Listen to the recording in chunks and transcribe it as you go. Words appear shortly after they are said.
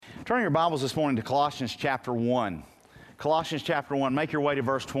Turn your Bibles this morning to Colossians chapter 1. Colossians chapter 1, make your way to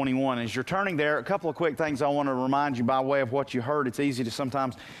verse 21. As you're turning there, a couple of quick things I want to remind you by way of what you heard. It's easy to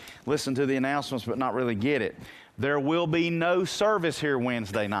sometimes listen to the announcements but not really get it. There will be no service here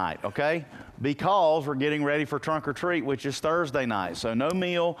Wednesday night, okay? Because we're getting ready for Trunk or Treat, which is Thursday night. So no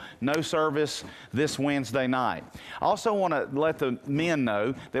meal, no service this Wednesday night. I also want to let the men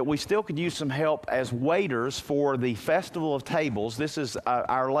know that we still could use some help as waiters for the Festival of Tables. This is,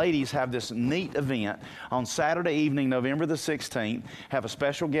 our ladies have this neat event on Saturday evening, November the 16th, have a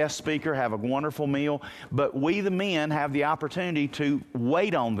special guest speaker, have a wonderful meal, but we the men have the opportunity to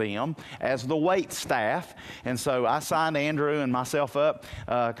wait on them as the wait staff. And so I signed Andrew and myself up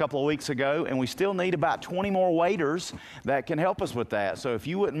a couple of weeks ago, and we still need about 20 more waiters that can help us with that. So if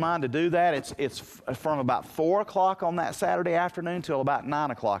you wouldn't mind to do that, it's from about 4 o'clock on that Saturday afternoon till about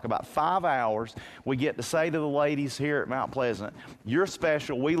 9 o'clock, about 5 hours. We get to say to the ladies here at Mount Pleasant, you're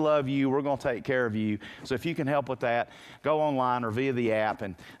special, we love you, we're going to take care of you. So if you can help with that, go online or via the app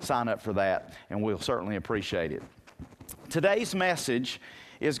and sign up for that, and we'll certainly appreciate it. Today's message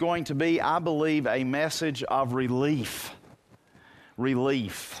is going to be, I believe, a message of relief.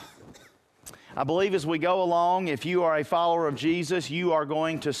 Relief. I believe as we go along, if you are a follower of Jesus, you are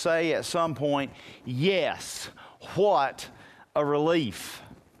going to say at some point, yes, what a relief.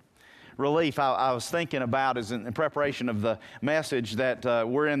 Relief. I was thinking about as in preparation of the message that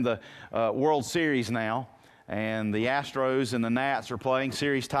we're in the World Series now, and the Astros and the Nats are playing,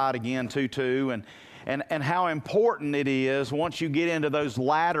 series tied again 2-2, and how important it is once you get into those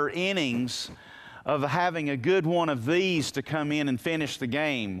latter innings of having a good one of these to come in and finish the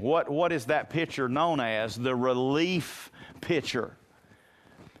game. What is that pitcher known as? The relief pitcher.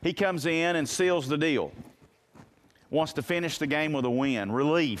 He comes in and seals the deal. Wants to finish the game with a win.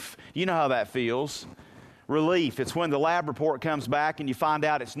 Relief. You know how that feels. Relief. It's when the lab report comes back and you find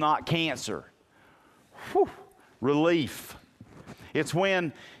out it's not cancer. Whew. Relief. It's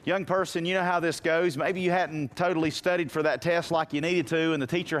when, young person, you know how this goes. Maybe you hadn't totally studied for that test like you needed to, and the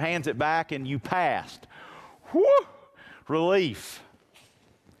teacher hands it back and you passed. Whew! Relief.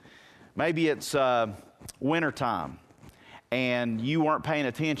 Maybe it's wintertime and you weren't paying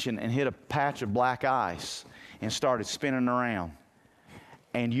attention and hit a patch of black ice and started spinning around,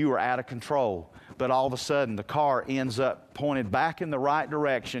 and you were out of control. But all of a sudden the car ends up pointed back in the right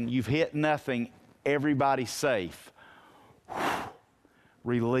direction. You've hit nothing. Everybody's safe. Whew.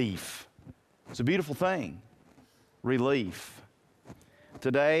 Relief. It's a beautiful thing. Relief.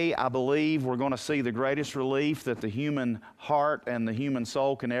 Today, I believe we're going to see the greatest relief that the human heart and the human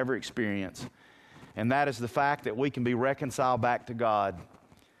soul can ever experience. And that is the fact that we can be reconciled back to God.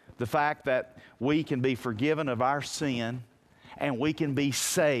 The fact that we can be forgiven of our sin and we can be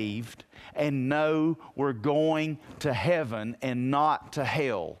saved and know we're going to heaven and not to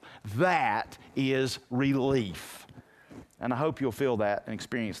hell. That is relief. And I hope you'll feel that and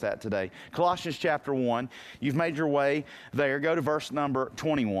experience that today. Colossians chapter 1, you've made your way there. Go to verse number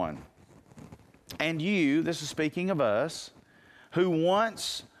 21. And you, this is speaking of us, who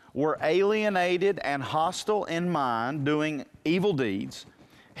once were alienated and hostile in mind, doing evil deeds,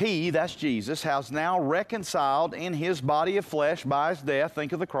 He, that's Jesus, has now reconciled in His body of flesh by His death,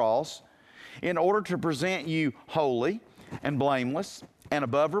 think of the cross, in order to present you holy and blameless and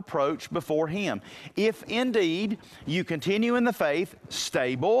above reproach before Him. If indeed you continue in the faith,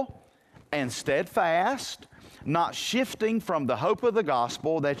 stable and steadfast, not shifting from the hope of the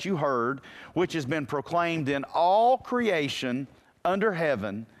gospel that you heard, which has been proclaimed in all creation under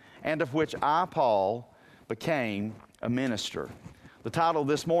heaven, and of which I, Paul, became a minister. The title of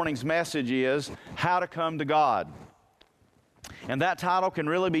this morning's message is How to Come to God. And that title can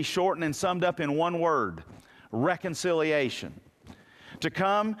really be shortened and summed up in one word: reconciliation. To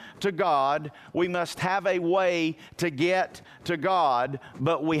come to God, we must have a way to get to God,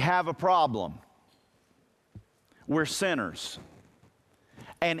 but we have a problem. We're sinners.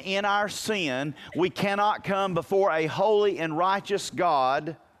 And in our sin, we cannot come before a holy and righteous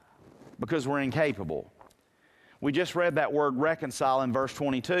God because we're incapable. We just read that word reconcile in verse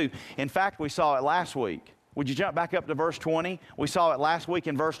 22. In fact, we saw it last week. Would you jump back up to verse 20? We saw it last week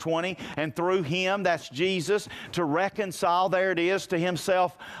in verse 20. And through Him, that's Jesus, to reconcile, there it is, to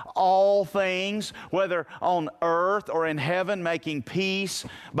Himself all things, whether on earth or in heaven, making peace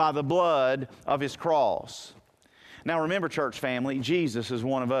by the blood of His cross. Now remember, church family, Jesus is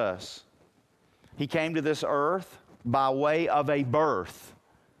one of us. He came to this earth by way of a birth,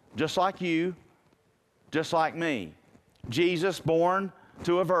 just like you, just like me. Jesus born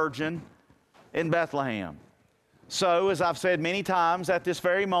to a virgin in Bethlehem. So, as I've said many times, at this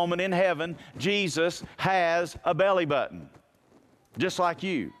very moment in heaven, Jesus has a belly button, just like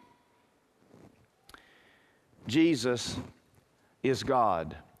you. Jesus is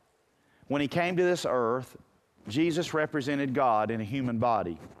God. When He came to this earth, Jesus represented God in a human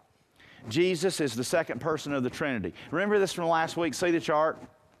body. Jesus is the second person of the Trinity. Remember this from last week? See the chart?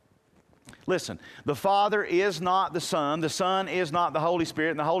 Listen, the Father is not the Son is not the Holy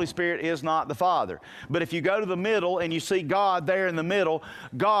Spirit, and the Holy Spirit is not the Father. But if you go to the middle and you see God there in the middle,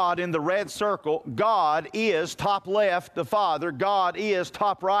 God in the red circle, God is top left the Father, God is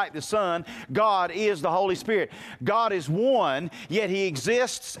top right the Son, God is the Holy Spirit. God is one, yet He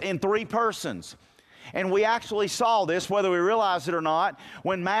exists in three persons. And we actually saw this, whether we realize it or not,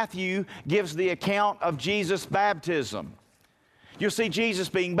 when Matthew gives the account of Jesus' baptism. You'll see Jesus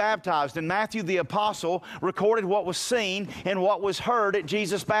being baptized, and Matthew the apostle recorded what was seen and what was heard at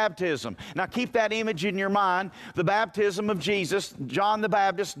Jesus' baptism. Now keep that image in your mind. The baptism of Jesus, John the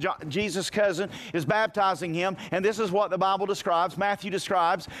Baptist, Jesus' cousin, is baptizing him, and this is what the Bible describes, Matthew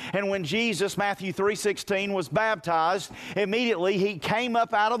describes. And when Jesus, Matthew 3:16, was baptized, immediately he came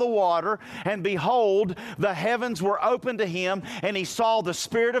up out of the water, and behold, the heavens were opened to him, and he saw the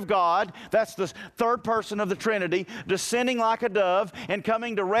Spirit of God, that's the third person of the Trinity, descending like a dove and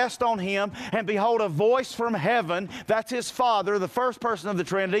coming to rest on him, and behold, a voice from heaven, that's his Father, the first person of the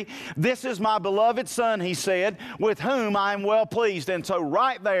Trinity. This is my beloved Son, he said, with whom I am well pleased. And so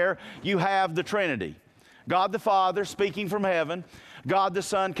right there you have the Trinity. God the Father speaking from heaven, God the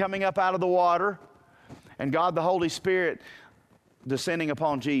Son coming up out of the water, and God the Holy Spirit descending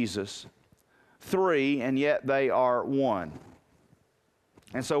upon Jesus. Three, and yet they are one.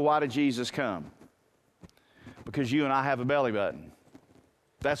 And so why did Jesus come? Because you and I have a belly button.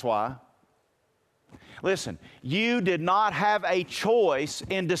 That's why. Listen, you did not have a choice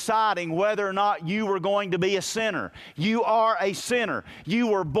in deciding whether or not you were going to be a sinner. You are a sinner. You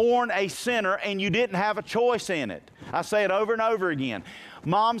were born a sinner, and you didn't have a choice in it. I say it over and over again.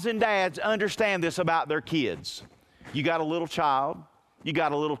 Moms and dads understand this about their kids. You got a little child, you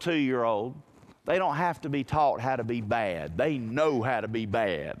got a little 2-year-old. They don't have to be taught how to be bad. They know how to be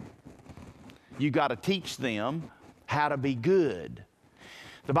bad. You got to teach them how to be good.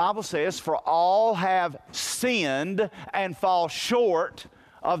 The Bible says, for all have sinned and fall short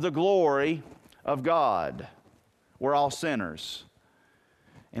of the glory of God. We're all sinners.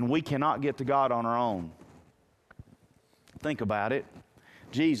 And we cannot get to God on our own. Think about it.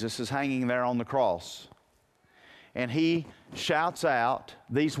 Jesus is hanging there on the cross. And He shouts out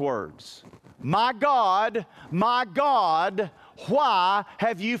these words, my God, why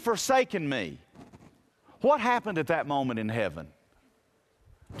have you forsaken me? What happened at that moment in heaven?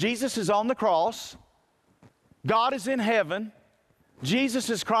 Jesus is on the cross. God is in heaven. Jesus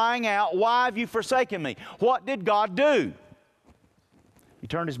is crying out, why have you forsaken me? What did God do? He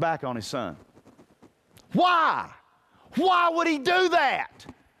turned His back on His Son. Why? Why would He do that?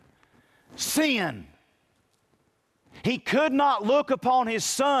 Sin. He could not look upon His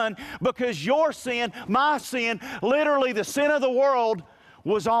Son because your sin, my sin, literally the sin of the world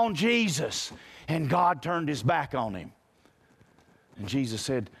was on Jesus. And God turned His back on Him. And Jesus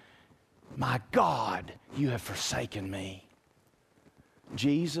said, my God, you have forsaken me.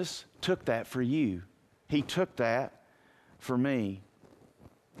 Jesus took that for you. He took that for me.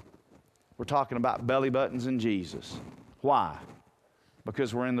 We're talking about belly buttons and Jesus. Why?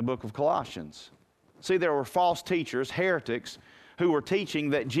 Because we're in the book of Colossians. See, there were false teachers, heretics, who were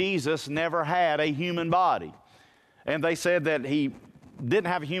teaching that Jesus never had a human body. And they said that He didn't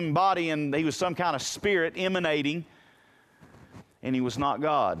have a human body and He was some kind of spirit emanating, and He was not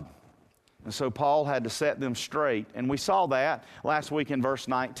God. And so Paul had to set them straight. And we saw that last week in verse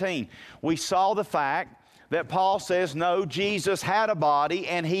 19. We saw the fact that Paul says, no, Jesus had a body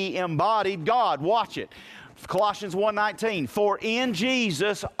and He embodied God. Watch it. Colossians 1:19, for in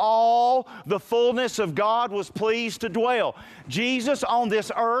Jesus all the fullness of God was pleased to dwell. Jesus on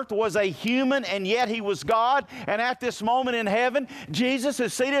this earth was a human, and yet He was God. And at this moment in heaven, Jesus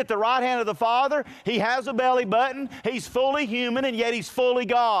is seated at the right hand of the Father. He has a belly button. He's fully human, and yet He's fully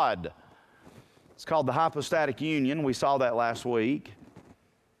God. It's called the hypostatic union. We saw that last week.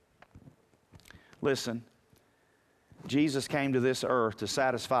 Listen, Jesus came to this earth to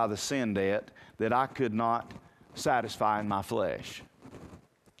satisfy the sin debt that I could not satisfy in my flesh.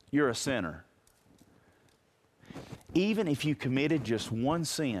 You're a sinner. Even if you committed just one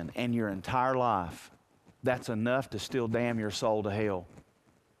sin in your entire life, that's enough to still damn your soul to hell.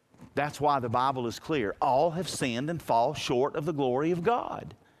 That's why the Bible is clear. All have sinned and fall short of the glory of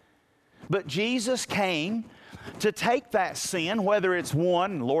God. But Jesus came to take that sin, whether it's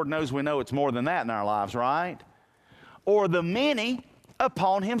one, Lord knows we know it's more than that in our lives, right? Or the many,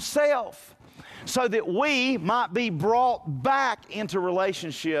 upon Himself, so that we might be brought back into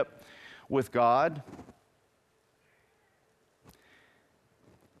relationship with God.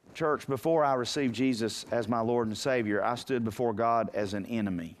 Church, before I received Jesus as my Lord and Savior, I stood before God as an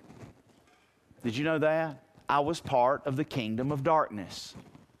enemy. Did you know that? I was part of the kingdom of darkness.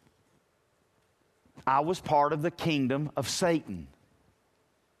 I was part of the kingdom of Satan.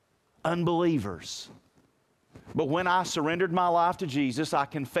 Unbelievers. But when I surrendered my life to Jesus, I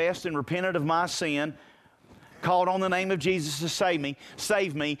confessed and repented of my sin, called on the name of Jesus to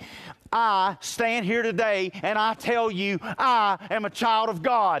save me, I stand here today and I tell you, I am a child of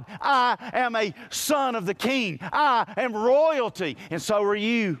God. I am a son of the King. I am royalty, and so are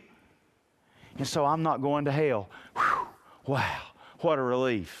you. And so I'm not going to hell. Whew. Wow, what a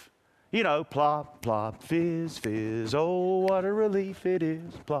relief. You know, plop, plop, fizz, fizz, oh, what a relief it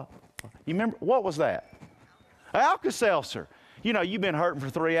is, plop, plop. You remember, what was that? Alka-Seltzer. You know, you've been hurting for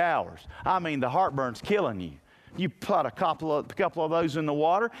 3 hours. I mean, the heartburn's killing you. You put a couple of those in the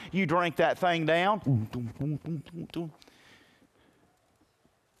water, you drink that thing down.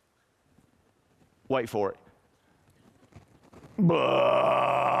 Wait for it.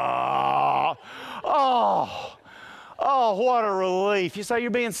 Oh, what a relief. You say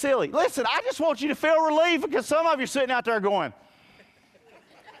you're being silly. Listen, I just want you to feel relief because some of you are sitting out there going,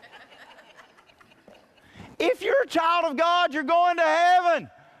 if you're a child of God, you're going to heaven.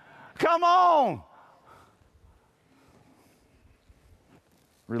 Come on.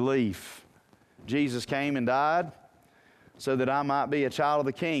 Relief. Jesus came and died so that I might be a child of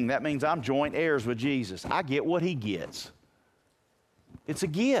the King. That means I'm joint heirs with Jesus. I get what He gets. It's a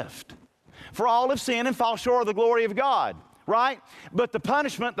gift. For all have sinned and fall short of the glory of God, right? But the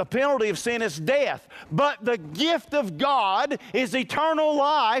punishment, the penalty of sin is death. But the gift of God is eternal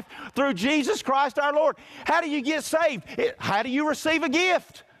life through Jesus Christ our Lord. How do you get saved? How do you receive a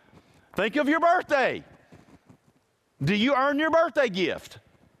gift? Think of your birthday. Do you earn your birthday gift?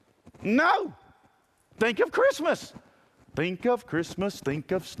 No. Think of Christmas. Think of Christmas,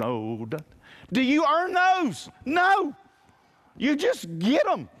 think of snow. Do you earn those? No. You just get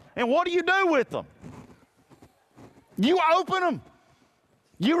them. And what do you do with them? You open them.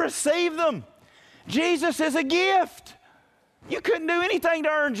 You receive them. Jesus is a gift. You couldn't do anything to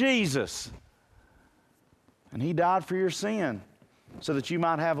earn Jesus. And He died for your sin so that you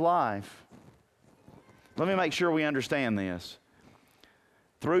might have life. Let me make sure we understand this.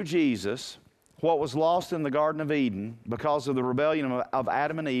 Through Jesus, what was lost in the Garden of Eden because of the rebellion of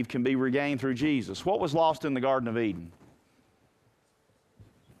Adam and Eve can be regained through Jesus. What was lost in the Garden of Eden?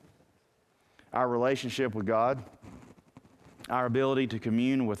 Our relationship with God, our ability to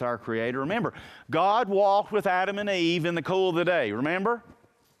commune with our Creator. Remember, God walked with Adam and Eve in the cool of the day, remember?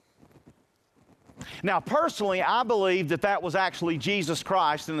 Now, personally, I believe that that was actually Jesus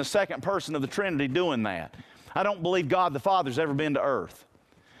Christ in the second person of the Trinity doing that. I don't believe God the Father's ever been to earth.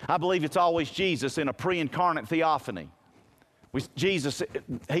 I believe it's always Jesus in a pre-incarnate theophany. Jesus,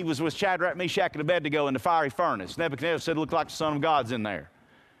 He was with Shadrach, Meshach, and Abednego in the fiery furnace. Nebuchadnezzar said it looked like the Son of God's in there.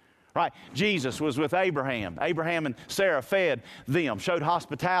 Right? Jesus was with Abraham. Abraham and Sarah fed them, showed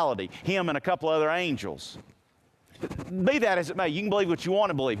hospitality, Him and a couple other angels. Be that as it may, you can believe what you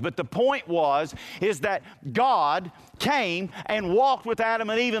want to believe. But the point is that God came and walked with Adam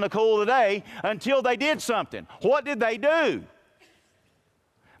and Eve in the cool of the day until they did something. What did they do?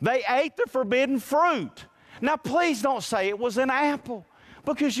 They ate the forbidden fruit. Now, please don't say it was an apple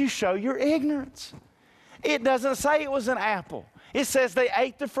because you show your ignorance. It doesn't say it was an apple. It says they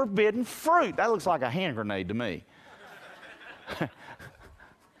ate the forbidden fruit. That looks like a hand grenade to me.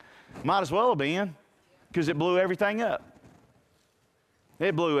 Might as well have been because it blew everything up.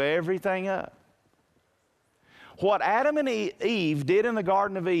 It blew everything up. What Adam and Eve did in the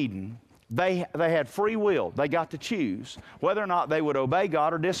Garden of Eden, they had free will. They got to choose whether or not they would obey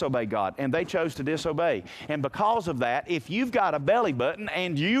God or disobey God, and they chose to disobey. And because of that, if you've got a belly button,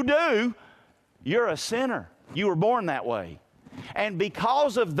 and you do, you're a sinner. You were born that way. And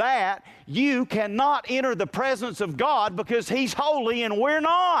because of that, you cannot enter the presence of God because He's holy and we're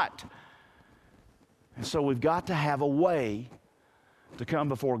not. And so we've got to have a way to come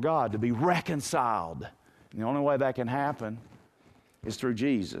before God, to be reconciled. And the only way that can happen is through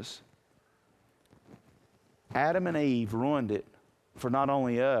Jesus. Adam and Eve ruined it for not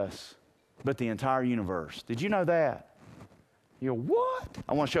only us, but the entire universe. Did you know that? You go, what?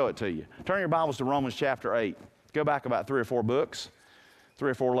 I want to show it to you. Turn your Bibles to Romans chapter 8. Go back about 3 or 4 books,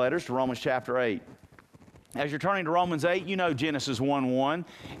 3 or 4 letters to Romans chapter 8. As you're turning to Romans 8, you know Genesis 1:1.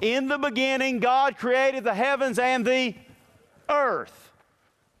 In the beginning, God created the heavens and the earth.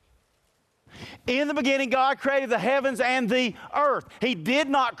 In the beginning, God created the heavens and the earth. He did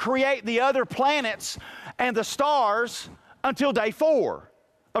not create the other planets and the stars until day 4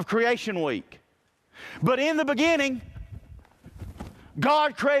 of creation week. But in the beginning,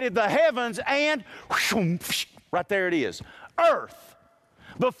 God created the heavens and right there it is, earth.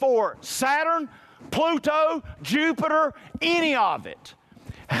 Before Saturn, Pluto, Jupiter, any of it.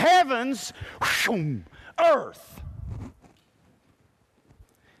 Heavens, earth.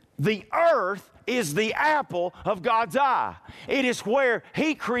 The earth is the apple of God's eye. It is where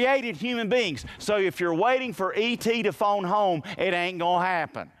He created human beings. So if you're waiting for E.T. to phone home, it ain't going to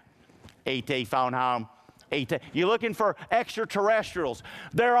happen. E.T. phone home. E.T. You're looking for extraterrestrials.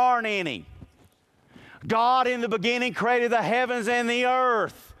 There aren't any. God in the beginning created the heavens and the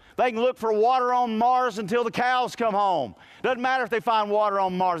earth. They can look for water on Mars until the cows come home. Doesn't matter if they find water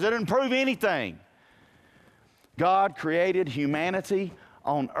on Mars. It doesn't prove anything. God created humanity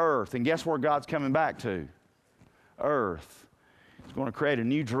on earth. And guess where God's coming back to? Earth. He's going to create a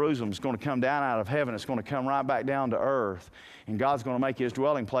new Jerusalem. It's going to come down out of heaven. It's going to come right back down to earth. And God's going to make His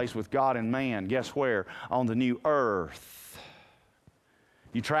dwelling place with God and man. Guess where? On the new earth.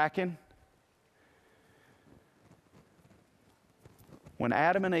 You tracking? When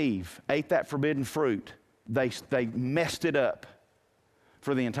Adam and Eve ate that forbidden fruit, they messed it up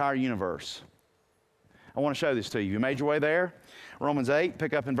for the entire universe. I want to show this to you. You made your way there? Romans 8,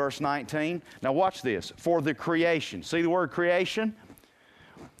 pick up in verse 19. Now watch this. For the creation. See the word creation?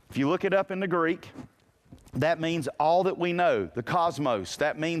 If you look it up in the Greek, that means all that we know, the cosmos.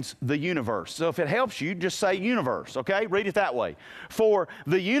 That means the universe. So if it helps you, just say universe, okay? Read it that way. For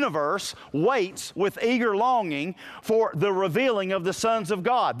the universe waits with eager longing for the revealing of the sons of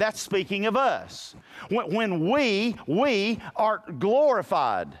God. That's speaking of us. When we are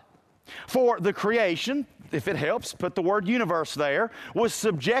glorified. For the creation, if it helps, put the word universe there, was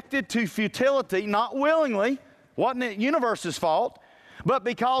subjected to futility, not willingly. Wasn't it universe's fault? But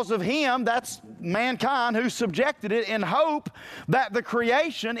because of Him, that's mankind who subjected it, in hope that the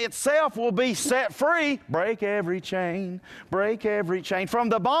creation itself will be set free. Break every chain from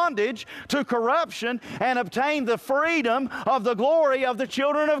the bondage to corruption and obtain the freedom of the glory of the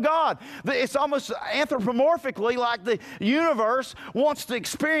children of God. It's almost anthropomorphically like the universe wants to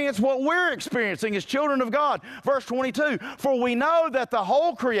experience what we're experiencing as children of God. Verse 22, for we know that the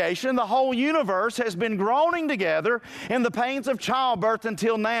whole creation, the whole universe has been groaning together in the pains of childbirth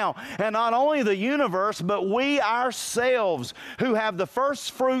until now. And not only the universe, but we ourselves who have the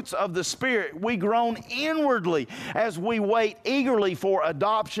first fruits of the Spirit, we groan inwardly as we wait eagerly for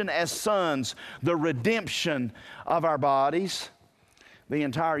adoption as sons, the redemption of our bodies. The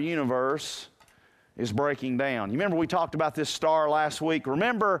entire universe is breaking down. You remember we talked about this star last week?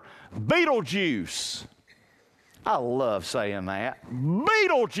 Remember Betelgeuse? I love saying that.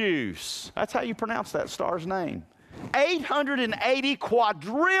 Betelgeuse. That's how you pronounce that star's name. 880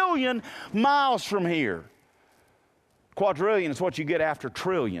 quadrillion miles from here. Quadrillion is what you get after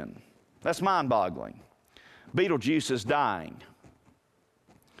trillion. That's mind-boggling. Betelgeuse is dying.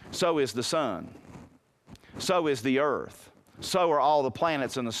 So is the sun. So is the earth. So are all the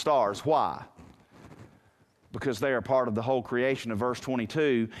planets and the stars. Why? Because they are part of the whole creation of verse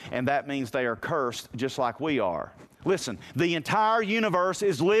 22, and that means they are cursed just like we are. Listen, the entire universe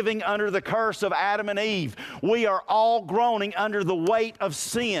is living under the curse of Adam and Eve. We are all groaning under the weight of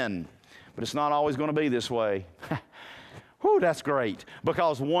sin. But it's not always going to be this way. Whew, that's great.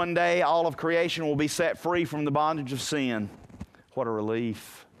 Because one day all of creation will be set free from the bondage of sin. What a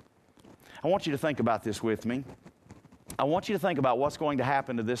relief. I want you to think about this with me. I want you to think about what's going to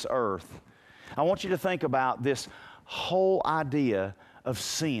happen to this earth. I want you to think about this whole idea of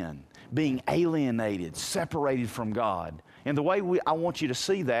sin, being alienated, separated from God. And the way I want you to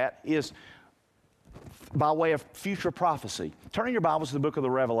see that is by way of future prophecy. Turn in your Bibles to the book of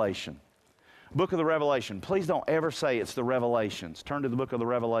the Revelation. Book of the Revelation. Please don't ever say it's the Revelations. Turn to the book of the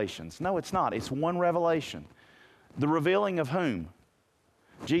Revelations. No, it's not. It's one revelation. The revealing of whom?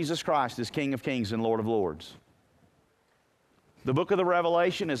 Jesus Christ is King of Kings and Lord of Lords. The book of the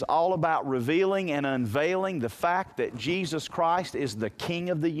Revelation is all about revealing and unveiling the fact that Jesus Christ is the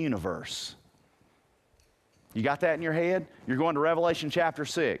King of the universe. You got that in your head? You're going to Revelation chapter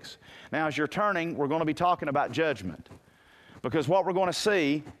 6. Now, as you're turning, we're going to be talking about judgment. Because what we're going to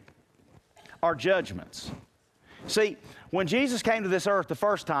see are judgments. See, when Jesus came to this earth the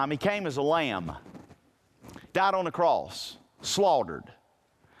first time, He came as a lamb, died on the cross, slaughtered.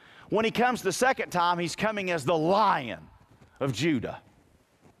 When He comes the second time, He's coming as the Lion of Judah.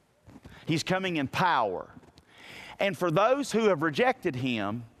 He's coming in power. And for those who have rejected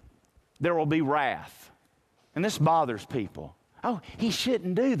Him, there will be wrath. And this bothers people. Oh, He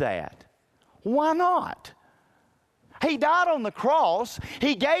shouldn't do that. Why not? He died on the cross.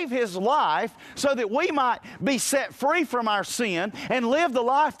 He gave His life so that we might be set free from our sin and live the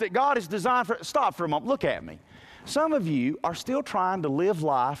life that God has designed for. Stop for a moment. Look at me. Some of you are still trying to live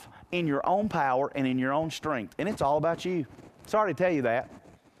life in your own power and in your own strength, and it's all about you. Sorry to tell you that.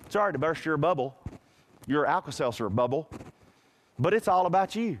 Sorry to burst your bubble, your Alka-Seltzer bubble, but it's all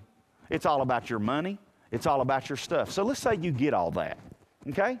about you. It's all about your money. It's all about your stuff. So let's say you get all that,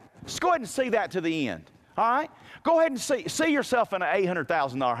 okay? Just go ahead and see that to the end, all right? Go ahead and see yourself in an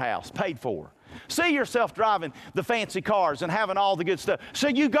 $800,000 house, paid for. See yourself driving the fancy cars and having all the good stuff. So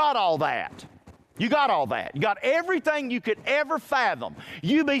you got all that. You got all that. You got everything you could ever fathom.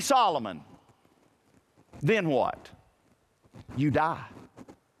 You be Solomon. Then what? You die.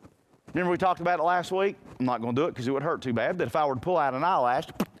 Remember we talked about it last week? I'm not going to do it because it would hurt too bad. But if I were to pull out an eyelash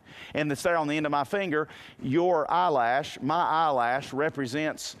and it's there on the end of my finger, your eyelash, my eyelash,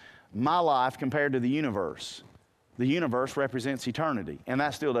 represents my life compared to the universe. The universe represents eternity. And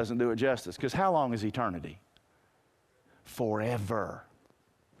that still doesn't do it justice. Because how long is eternity? Forever.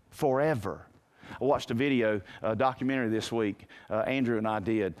 Forever. I watched a documentary this week, Andrew and I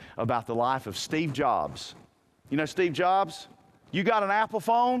did, about the life of Steve Jobs. You know Steve Jobs? You got an Apple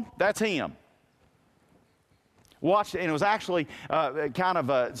phone? That's him. Watched it, and it was actually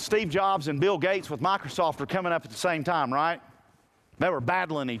Steve Jobs and Bill Gates with Microsoft were coming up at the same time, right? They were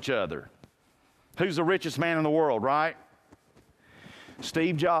battling each other. Who's the richest man in the world, right?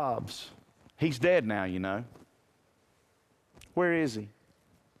 Steve Jobs. He's dead now, you know. Where is he?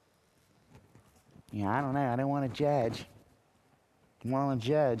 Yeah, I don't know. I don't want to judge. I want to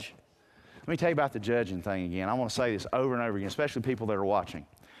judge. Let me tell you about the judging thing again. I want to say this over and over again, especially people that are watching.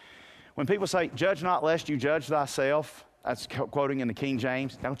 When people say, judge not lest you judge thyself, that's quoting in the King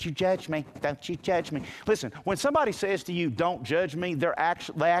James, don't you judge me, don't you judge me. Listen, when somebody says to you, don't judge me, they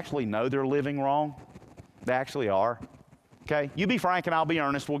actually know they're living wrong. They actually are. Okay? You be frank and I'll be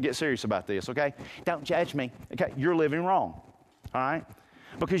earnest. We'll get serious about this, okay? Don't judge me. Okay? You're living wrong. All right?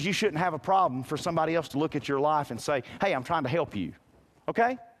 Because you shouldn't have a problem for somebody else to look at your life and say, hey, I'm trying to help you.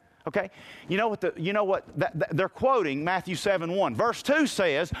 Okay? Okay? You know what they're quoting Matthew 7:1. Verse 2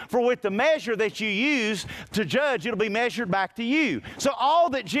 says, for with the measure that you use to judge, it'll be measured back to you. So all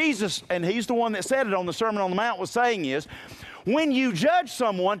that Jesus, and he's the one that said it on the Sermon on the Mount, was saying is, when you judge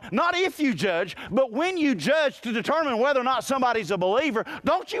someone, not if you judge, but when you judge to determine whether or not somebody's a believer,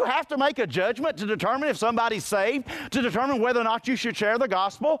 don't you have to make a judgment to determine if somebody's saved, to determine whether or not you should share the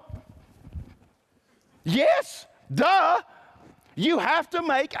gospel? Yes, duh. You have to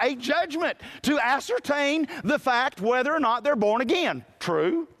make a judgment to ascertain the fact whether or not they're born again.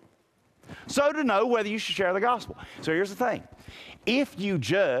 True. So to know whether you should share the gospel. So here's the thing. If you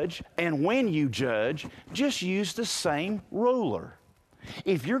judge and when you judge, just use the same ruler.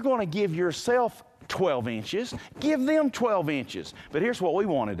 If you're going to give yourself 12 inches, give them 12 inches. But here's what we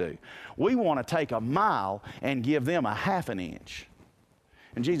want to do. We want to take a mile and give them a half an inch.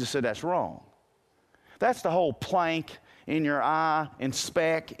 And Jesus said that's wrong. That's the whole plank in your eye and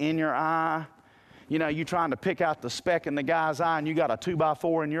speck in your eye. You know, you trying to pick out the speck in the guy's eye and you got a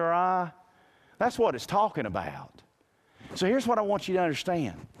 2x4 in your eye. That's what it's talking about. So here's what I want you to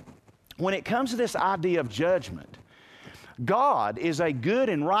understand. When it comes to this idea of judgment, God is a good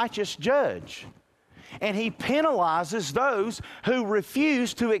and righteous judge. And he penalizes those who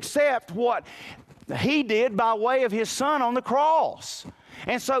refuse to accept what he did by way of his son on the cross.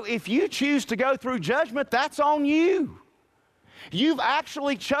 And so if you choose to go through judgment, that's on you. You've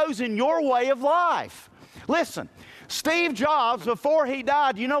actually chosen your way of life. Listen, Steve Jobs, before he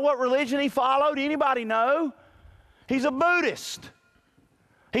died, you know what religion he followed? Anybody know? He's a Buddhist.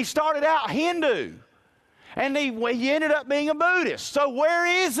 He started out Hindu, and he ended up being a Buddhist. So where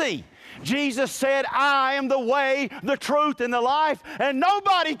is he? Jesus said, I am the way, the truth, and the life, and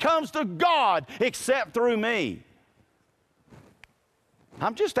nobody comes to God except through me.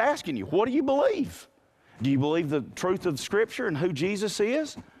 I'm just asking you, what do you believe? Do you believe the truth of Scripture and who Jesus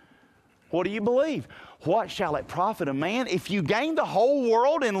is? What do you believe? What shall it profit a man if you gain the whole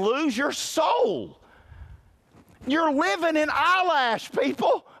world and lose your soul? You're living in eyelash,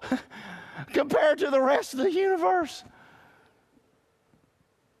 people, compared to the rest of the universe.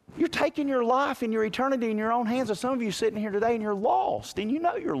 You're taking your life and your eternity in your own hands. And some of you sitting here today and you're lost, and you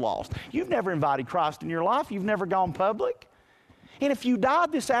know you're lost. You've never invited Christ in your life. You've never gone public. And if you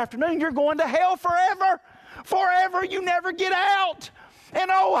died this afternoon, you're going to hell forever. Forever, you never get out. And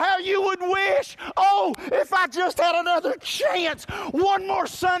oh, how you would wish, oh, if I just had another chance, one more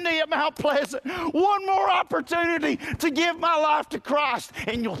Sunday at Mount Pleasant, one more opportunity to give my life to Christ.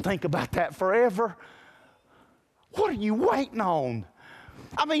 And you'll think about that forever. What are you waiting on?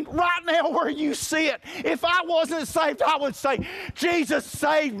 I mean, right now where you sit, if I wasn't saved, I would say, Jesus,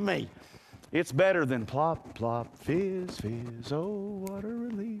 save me. It's better than plop, plop, fizz, fizz. Oh, what a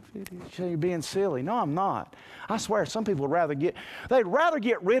relief it is. You're being silly. No, I'm not. I swear, some people they'd rather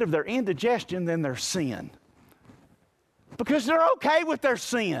get rid of their indigestion than their sin. Because they're okay with their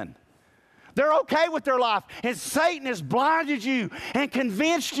sin. They're okay with their life. And Satan has blinded you and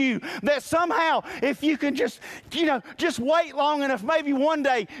convinced you that somehow if you can just wait long enough, maybe one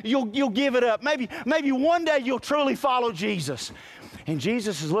day you'll give it up. Maybe one day you'll truly follow Jesus. And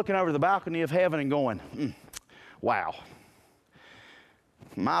Jesus is looking over the balcony of heaven and going, wow,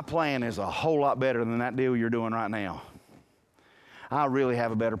 my plan is a whole lot better than that deal you're doing right now. I really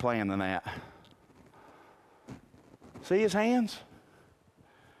have a better plan than that. See his hands?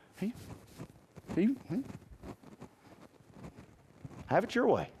 Have it your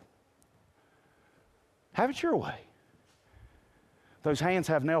way. Have it your way. Those hands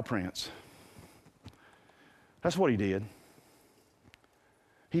have nail prints. That's what he did.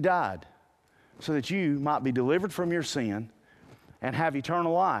 He died so that you might be delivered from your sin and have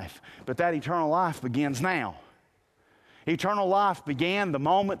eternal life. But that eternal life begins now. Eternal life began the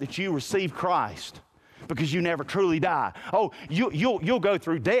moment that you received Christ, because you never truly die. Oh, you'll go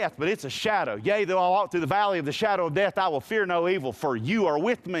through death, but it's a shadow. Yea, though I walk through the valley of the shadow of death, I will fear no evil, for you are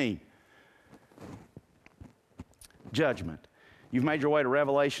with me. Judgment. You've made your way to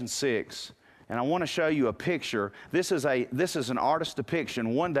Revelation 6, and I want to show you a picture. This is an artist's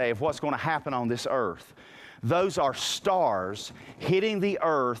depiction one day of what's going to happen on this earth. Those are stars hitting the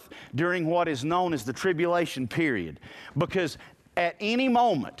earth during what is known as the tribulation period, because at any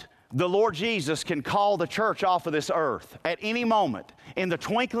moment, the Lord Jesus can call the church off of this earth at any moment. In the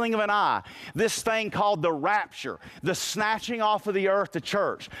twinkling of an eye, this thing called the rapture, the snatching off of the earth, the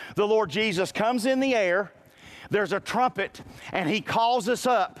church. The Lord Jesus comes in the air, there's a trumpet, and He calls us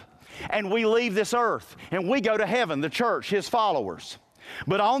up, and we leave this earth, and we go to heaven, the church, His followers.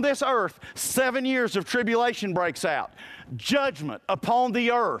 But on this earth, 7 years of tribulation breaks out. Judgment upon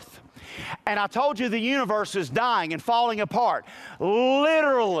the earth. And I told you the universe is dying and falling apart.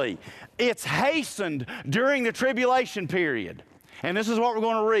 Literally, it's hastened during the tribulation period. And this is what we're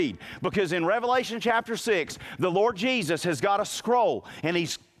going to read. Because in Revelation chapter 6, the Lord Jesus has got a scroll, and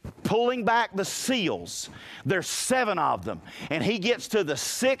He's pulling back the seals. There's 7 of them. And He gets to the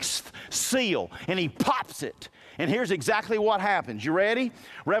 6th seal, and He pops it. And here's exactly what happens. You ready?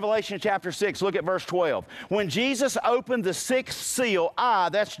 Revelation chapter 6, look at verse 12. When Jesus opened the 6th seal,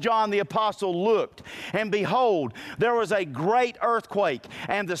 that's John the Apostle, looked, and behold, there was a great earthquake,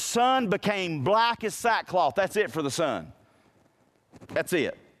 and the sun became black as sackcloth. That's it for the sun. That's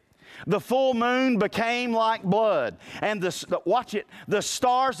it. The full moon became like blood, and watch it, the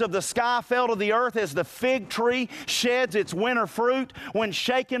stars of the sky fell to the earth as the fig tree sheds its winter fruit when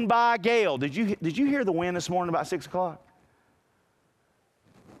shaken by a gale. Did you hear the wind this morning about 6 o'clock?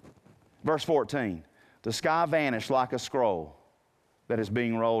 Verse 14, the sky vanished like a scroll that is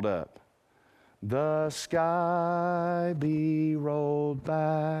being rolled up. The sky be rolled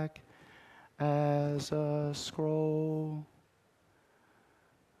back as a scroll.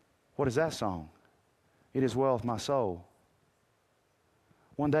 What is that song? It is well with my soul.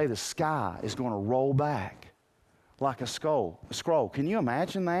 One day the sky is going to roll back like a scroll. Can you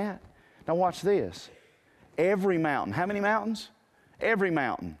imagine that? Now watch this. Every mountain, how many mountains? Every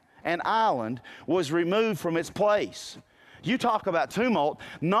mountain and island was removed from its place. You talk about tumult.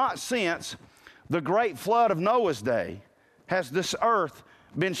 Not since the great flood of Noah's day has this earth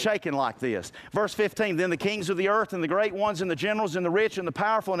been shaken like this. Verse 15, then the kings of the earth and the great ones and the generals and the rich and the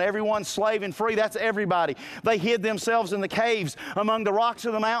powerful and everyone slave and free, that's everybody. They hid themselves in the caves among the rocks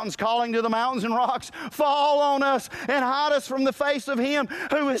of the mountains, calling to the mountains and rocks, fall on us and hide us from the face of Him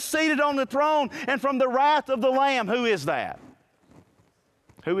who is seated on the throne and from the wrath of the Lamb. Who is that?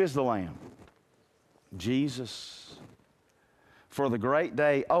 Who is the Lamb? Jesus. For the great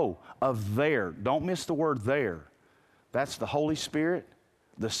day, of there. Don't miss the word there. That's the Holy Spirit,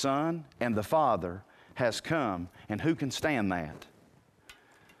 the Son, and the Father has come, and who can stand that?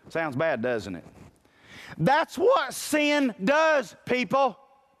 Sounds bad, doesn't it? That's what sin does, people.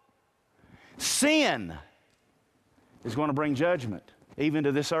 Sin is going to bring judgment, even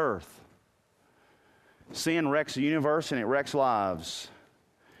to this earth. Sin wrecks the universe and it wrecks lives.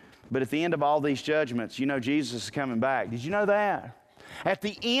 But at the end of all these judgments, you know Jesus is coming back. Did you know that? At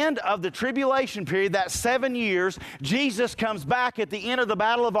the end of the tribulation period, that 7 years, Jesus comes back at the end of the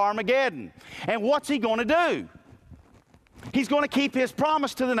Battle of Armageddon. And what's He going to do? He's going to keep His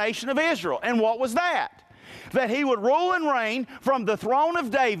promise to the nation of Israel. And what was that? That He would rule and reign from the throne of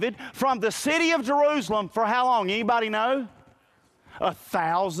David, from the city of Jerusalem, for how long? Anybody know?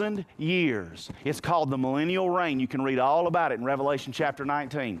 1,000 years. It's called the millennial reign. You can read all about it in Revelation chapter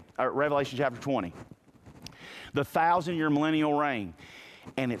 19, or Revelation chapter 20. The 1,000-year millennial reign.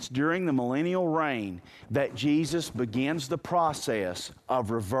 And it's during the millennial reign that Jesus begins the process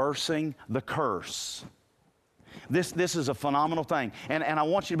of reversing the curse. This is a phenomenal thing. And I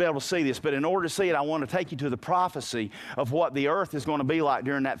want you to be able to see this, but in order to see it, I want to take you to the prophecy of what the earth is going to be like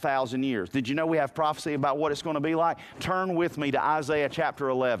during that 1,000 years. Did you know we have prophecy about what it's going to be like? Turn with me to Isaiah chapter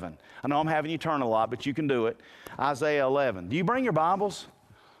 11. I know I'm having you turn a lot, but you can do it. Isaiah 11. Do you bring your Bibles?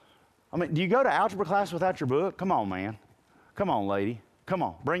 I mean, do you go to algebra class without your book? Come on, man. Come on, lady. Come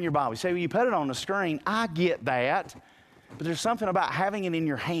on, bring your Bible. You say, well, you put it on the screen. I get that. But there's something about having it in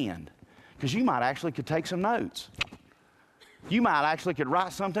your hand. Because you might actually could take some notes. You might actually could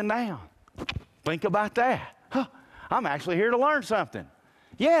write something down. Think about that. Huh, I'm actually here to learn something.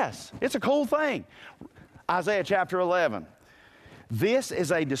 Yes, it's a cool thing. Isaiah chapter 11. This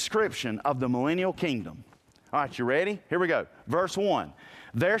is a description of the millennial kingdom. All right, you ready? Here we go. Verse 1.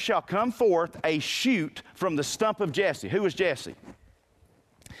 There shall come forth a shoot from the stump of Jesse. Who was Jesse?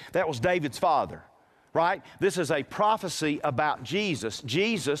 That was David's father. Right? This is a prophecy about Jesus.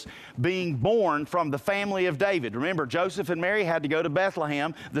 Jesus being born from the family of David. Remember, Joseph and Mary had to go to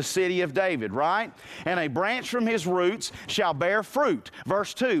Bethlehem, the city of David, right? And a branch from his roots shall bear fruit.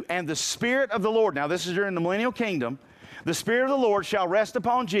 Verse 2, and the Spirit of the Lord. Now, this is during the millennial kingdom. The Spirit of the Lord shall rest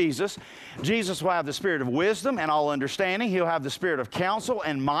upon Jesus. Jesus will have the spirit of wisdom and all understanding. He'll have the spirit of counsel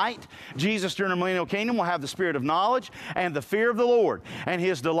and might. Jesus during the millennial kingdom will have the spirit of knowledge and the fear of the Lord. And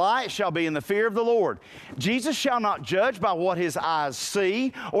his delight shall be in the fear of the Lord. Jesus shall not judge by what his eyes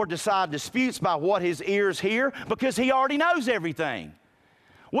see or decide disputes by what his ears hear, because he already knows everything.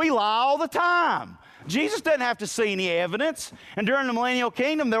 We lie all the time. Jesus doesn't have to see any evidence. And during the millennial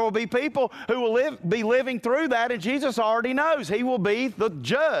kingdom, there will be people who will be living through that, and Jesus already knows. He will be the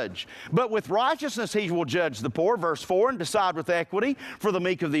judge. But with righteousness he will judge the poor, verse 4, and decide with equity for the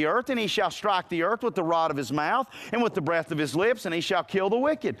meek of the earth. And he shall strike the earth with the rod of his mouth and with the breath of his lips, and he shall kill the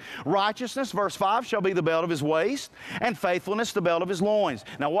wicked. Righteousness, verse 5, shall be the belt of his waist, and faithfulness the belt of his loins.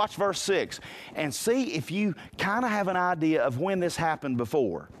 Now watch verse 6, and see if you kind of have an idea of when this happened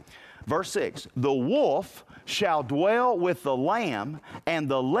before. Verse 6, the wolf shall dwell with the lamb, and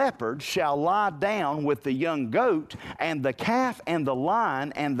the leopard shall lie down with the young goat, and the calf and the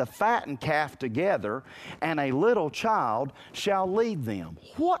lion and the fattened calf together, and a little child shall lead them.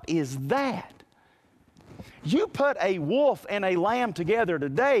 What is that? You put a wolf and a lamb together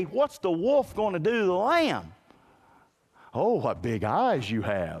today, what's the wolf going to do to the lamb? Oh, what big eyes you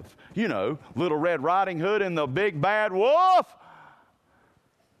have. You know, Little Red Riding Hood and the big bad wolf.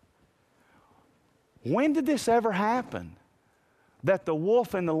 When did this ever happen? That the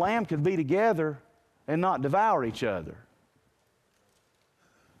wolf and the lamb could be together and not devour each other?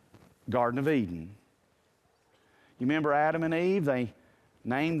 Garden of Eden. You remember Adam and Eve? They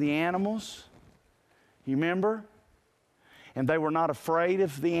named the animals. You remember? And they were not afraid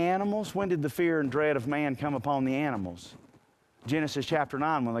of the animals. When did the fear and dread of man come upon the animals? Genesis chapter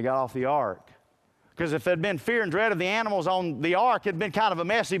 9, when they got off the ark. Because if there'd been fear and dread of the animals on the ark, it'd been kind of a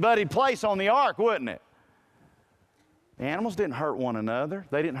messy, buddy place on the ark, wouldn't it? The animals didn't hurt one another.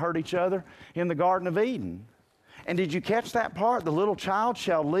 They didn't hurt each other in the Garden of Eden. And did you catch that part? The little child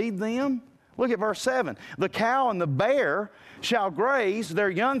shall lead them. Look at verse 7. The cow and the bear shall graze, their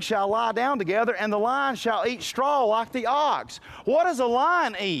young shall lie down together, and the lion shall eat straw like the ox. What does a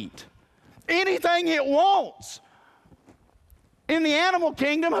lion eat? Anything it wants. In the animal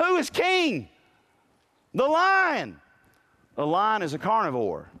kingdom, who is king? The lion. The lion is a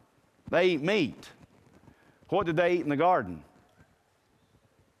carnivore. They eat meat. What did they eat in the garden?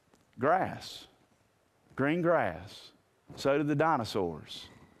 Grass. Green grass. So did the dinosaurs.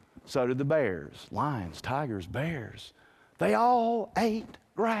 So did the bears. Lions, tigers, bears. They all ate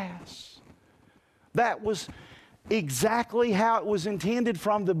grass. That was exactly how it was intended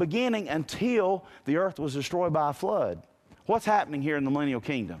from the beginning until the earth was destroyed by a flood. What's happening here in the millennial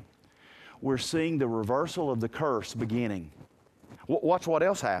kingdom? We're seeing the reversal of the curse beginning. Watch what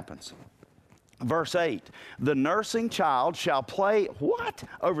else happens. Verse 8, the nursing child shall play, what?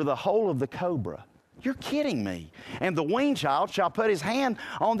 Over the hole of the cobra. You're kidding me. And the weaned child shall put his hand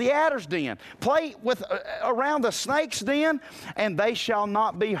on the adder's den. Play with around the snake's den, and they shall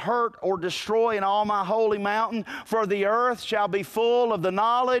not be hurt or destroyed in all my holy mountain, for the earth shall be full of the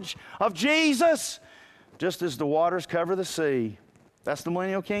knowledge of Jesus, just as the waters cover the sea. That's the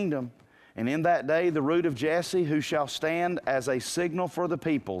millennial kingdom. And in that day, the root of Jesse, who shall stand as a signal for the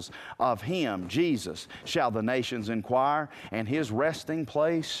peoples, of him, Jesus, shall the nations inquire, and his resting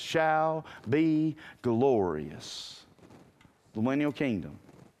place shall be glorious. The millennial kingdom.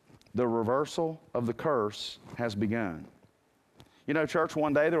 The reversal of the curse has begun. You know, church,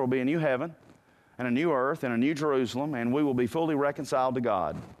 one day there will be a new heaven and a new earth and a new Jerusalem, and we will be fully reconciled to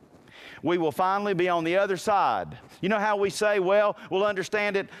God. We will finally be on the other side. You know how we say, well, we'll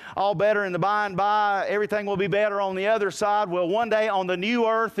understand it all better in the by and by. Everything will be better on the other side. Well, one day on the new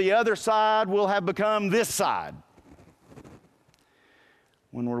earth, the other side will have become this side.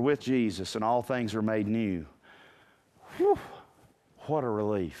 When we're with Jesus and all things are made new. Whew, what a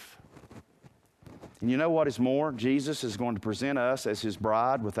relief. And you know what is more? Jesus is going to present us as His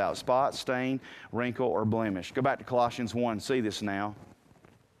bride without spot, stain, wrinkle, or blemish. Go back to Colossians 1. See this now.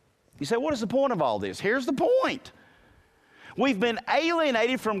 You say, what is the point of all this? Here's the point. We've been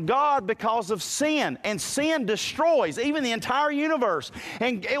alienated from God because of sin, and sin destroys even the entire universe.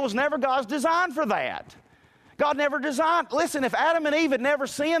 And it was never God's design for that. God never designed. Listen, if Adam and Eve had never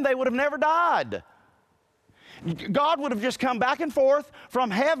sinned, they would have never died. God would have just come back and forth from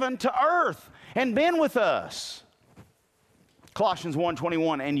heaven to earth and been with us. Colossians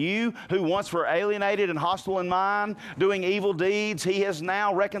 1:21, and you who once were alienated and hostile in mind, doing evil deeds, He has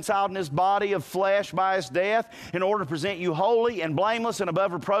now reconciled in His body of flesh by His death in order to present you holy and blameless and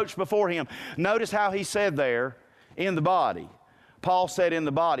above reproach before Him. Notice how he said there, in the body. Paul said in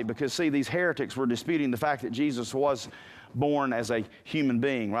the body because, see, these heretics were disputing the fact that Jesus was born as a human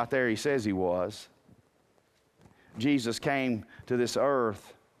being. Right there he says He was. Jesus came to this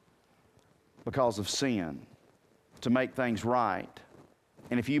earth because of sin, to make things right.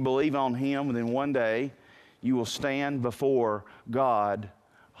 And if you believe on Him, then one day you will stand before God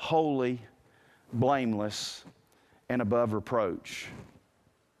holy, blameless, and above reproach.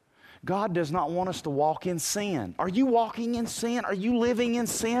 God does not want us to walk in sin. Are you walking in sin? Are you living in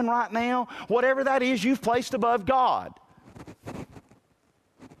sin right now? Whatever that is, you've placed above God.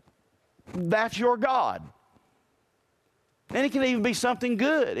 That's your God. And it can even be something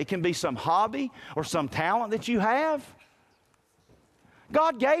good. It can be some hobby or some talent that you have.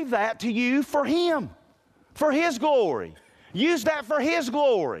 God gave that to you for Him, for His glory. Use that for His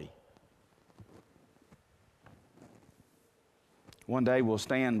glory. One day we'll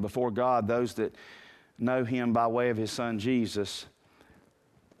stand before God, those that know Him by way of His Son Jesus,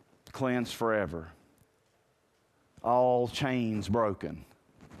 cleansed forever. All chains broken.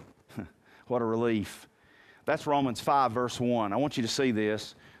 What a relief. That's Romans 5, verse 1. I want you to see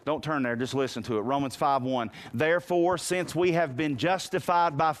this. Don't turn there, just listen to it. Romans 5:1. Therefore, since we have been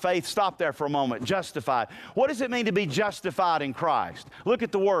justified by faith, stop there for a moment. Justified. What does it mean to be justified in Christ? Look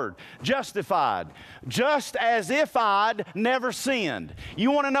at the word. Justified. Just as if I'd never sinned.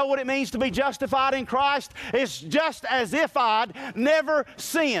 You want to know what it means to be justified in Christ? It's just as if I'd never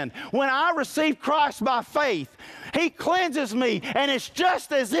sinned. When I receive Christ by faith, He cleanses me, and it's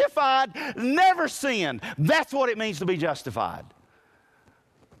just as if I'd never sinned. That's what it means to be justified.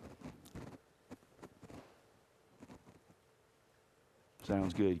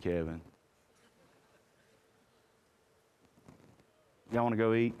 Sounds good, Kevin. Y'all want to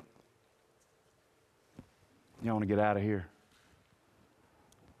go eat? Y'all want to get out of here?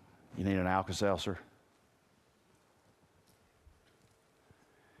 You need an Alka-Seltzer?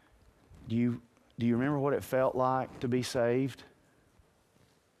 Do you remember what it felt like to be saved?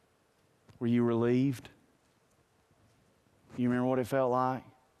 Were you relieved? You remember what it felt like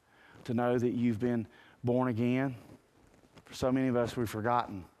to know that you've been born again? For so many of us, we've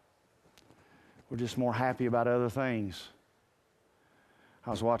forgotten. We're just more happy about other things.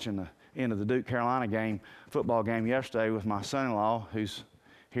 I was watching the end of the Duke Carolina football game yesterday with my son-in-law, who's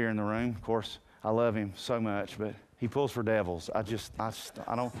here in the room. Of course, I love him so much, but he pulls for Devils. I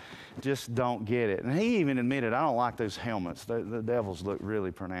don't get it. And he even admitted, I don't like those helmets. The Devils look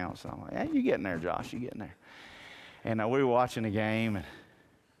really pronounced. I'm like, hey, you getting there, Josh? You getting there? And we were watching the game. And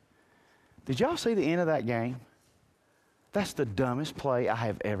did y'all see the end of that game? That's the dumbest play I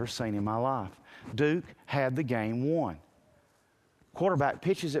have ever seen in my life. Duke had the game won. Quarterback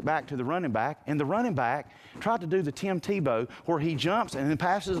pitches it back to the running back, and the running back tried to do the Tim Tebow where he jumps and then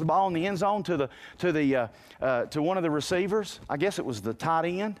passes the ball in the end zone to one of the receivers. I guess it was the tight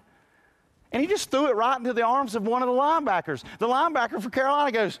end. And he just threw it right into the arms of one of the linebackers. The linebacker for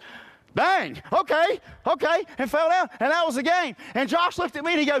Carolina goes, bang, okay, and fell down, and that was the game. And Josh looked at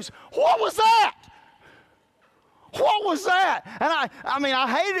me and he goes, what was that? What was that? And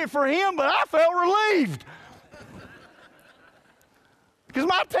I hated it for him, but I felt relieved. Because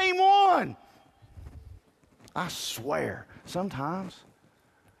my team won. I swear, sometimes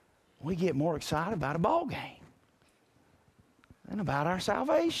we get more excited about a ball game than about our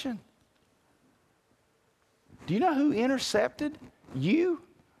salvation. Do you know who intercepted you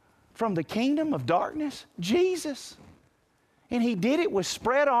from the kingdom of darkness? Jesus. And He did it with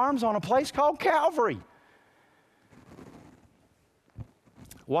spread arms on a place called Calvary.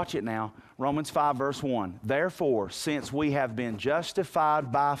 Watch it now. Romans 5, verse 1. Therefore, since we have been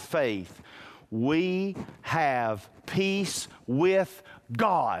justified by faith, we have peace with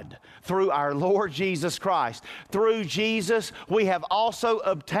God through our Lord Jesus Christ. Through Jesus, we have also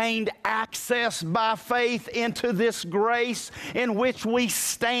obtained access by faith into this grace in which we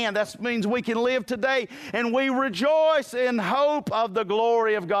stand. That means we can live today, and we rejoice in hope of the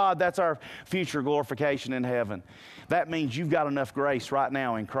glory of God. That's our future glorification in heaven. That means you've got enough grace right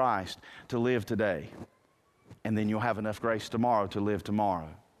now in Christ to live today, and then you'll have enough grace tomorrow to live tomorrow.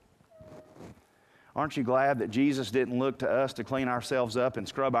 Aren't you glad that Jesus didn't look to us to clean ourselves up and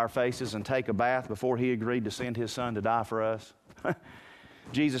scrub our faces and take a bath before He agreed to send His Son to die for us?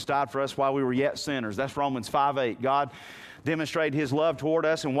 Jesus died for us while we were yet sinners. That's Romans 5:8. God demonstrated His love toward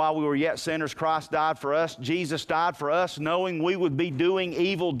us, and while we were yet sinners, Christ died for us. Jesus died for us knowing we would be doing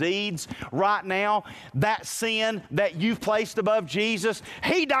evil deeds. Right now, that sin that you've placed above Jesus,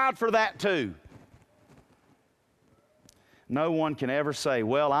 He died for that too. No one can ever say,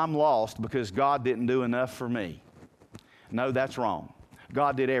 well, I'm lost because God didn't do enough for me. No, that's wrong.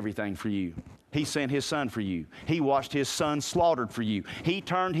 God did everything for you. He sent His Son for you. He watched His Son slaughtered for you. He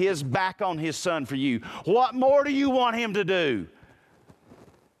turned His back on His Son for you. What more do you want Him to do?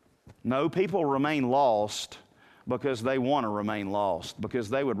 No, people remain lost because they want to remain lost, because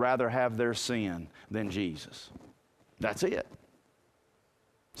they would rather have their sin than Jesus. That's it.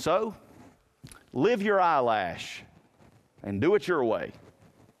 So, live your eyelash and do it your way.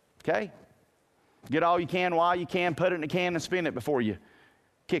 Okay? Get all you can while you can, put it in a can and spin it before you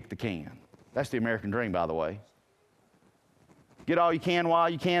kick the can. That's the American dream, by the way. Get all you can while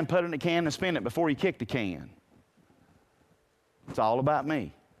you can, put it in a can and spin it before you kick the can. It's all about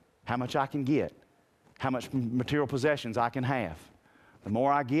me. How much I can get. How much material possessions I can have. The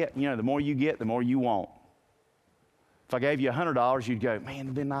more I get, the more you get, the more you want. If I gave you $100, you'd go, man,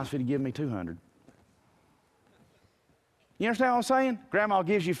 it'd be nice if you'd give me $200. You understand what I'm saying? Grandma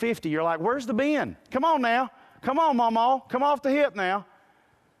gives you 50. You're like, where's the bin? Come on now. Come on, Mama. Come off the hip now.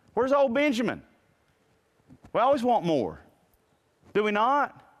 Where's old Benjamin? We always want more. Do we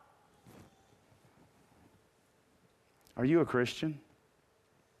not? Are you a Christian?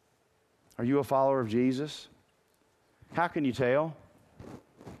 Are you a follower of Jesus? How can you tell?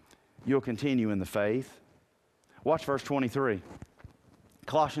 You'll continue in the faith. Watch verse 23.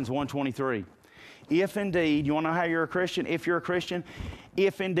 Colossians 1:23. If indeed, you want to know how you're a Christian? If you're a Christian,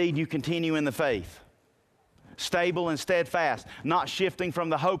 if indeed you continue in the faith, stable and steadfast, not shifting from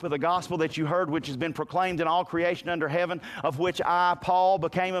the hope of the gospel that you heard, which has been proclaimed in all creation under heaven, of which I, Paul,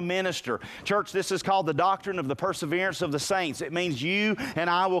 became a minister. Church, this is called the doctrine of the perseverance of the saints. It means you and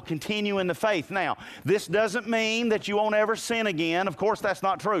I will continue in the faith. Now, this doesn't mean that you won't ever sin again. Of course, that's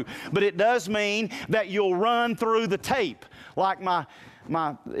not true. But it does mean that you'll run through the tape, like my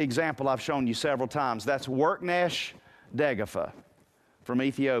example I've shown you several times. That's Worknesh Degafa from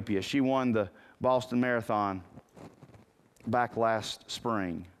Ethiopia. She won the Boston Marathon back last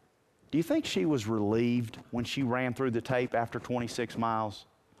spring. Do you think she was relieved when she ran through the tape after 26 miles?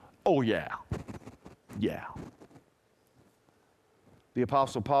 Oh, yeah. Yeah. The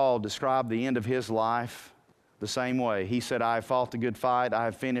Apostle Paul described the end of his life the same way. He said, I have fought the good fight, I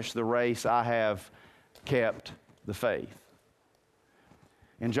have finished the race, I have kept the faith.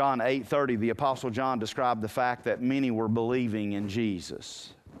 In John 8:30, the Apostle John described the fact that many were believing in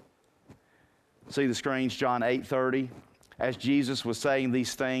Jesus. See the screens, John 8:30. As Jesus was saying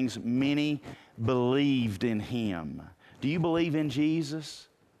these things, many believed in Him. Do you believe in Jesus?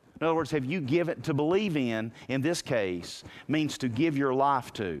 In other words, have you given, to believe in this case, means to give your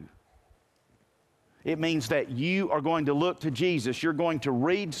life to. It means that you are going to look to Jesus. You're going to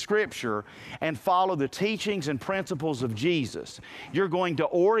read Scripture and follow the teachings and principles of Jesus. You're going to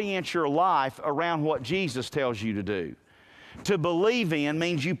orient your life around what Jesus tells you to do. To believe in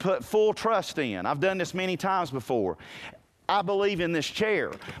means you put full trust in. I've done this many times before. I believe in this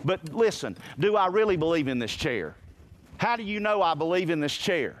chair. But listen, do I really believe in this chair? How do you know I believe in this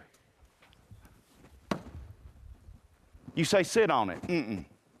chair? You say, sit on it.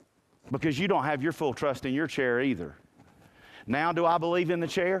 Because you don't have your full trust in your chair either. Now, do I believe in the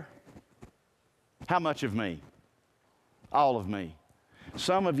chair? How much of me? All of me.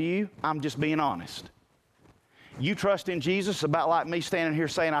 Some of you, I'm just being honest. You trust in Jesus about like me standing here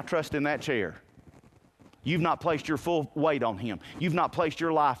saying I trust in that chair. You've not placed your full weight on Him. You've not placed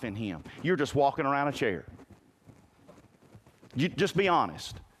your life in Him. You're just walking around a chair. You just be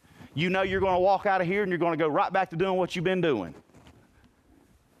honest. You know you're going to walk out of here and you're going to go right back to doing what you've been doing.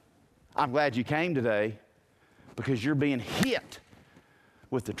 I'm glad you came today because you're being hit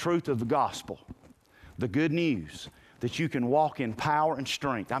with the truth of the gospel, the good news that you can walk in power and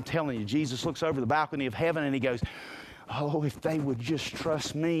strength. I'm telling you, Jesus looks over the balcony of heaven and he goes, oh, if they would just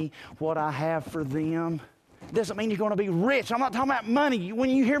trust me, what I have for them. It doesn't mean you're going to be rich. I'm not talking about money. When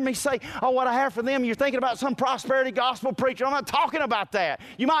you hear me say, oh, what I have for them, you're thinking about some prosperity gospel preacher. I'm not talking about that.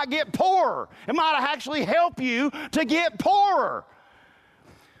 You might get poorer. It might actually help you to get poorer.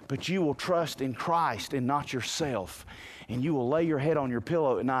 But you will trust in Christ and not yourself. And you will lay your head on your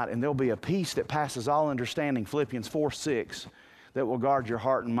pillow at night, and there'll be a peace that passes all understanding, Philippians 4:6, that will guard your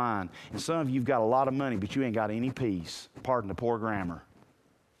heart and mind. And some of you've got a lot of money, but you ain't got any peace. Pardon the poor grammar.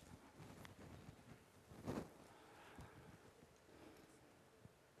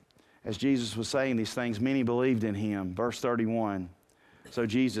 As Jesus was saying these things, many believed in him. Verse 31. So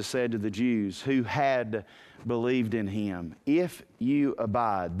Jesus said to the Jews who had believed in him, if you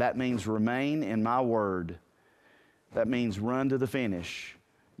abide, that means remain in my word. That means run to the finish.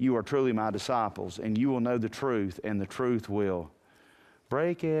 You are truly my disciples, and you will know the truth, and the truth will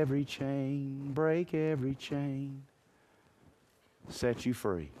break every chain, set you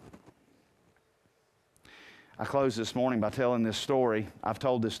free. I close this morning by telling this story. I've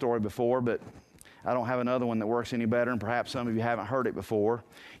told this story before, but I don't have another one that works any better, and perhaps some of you haven't heard it before.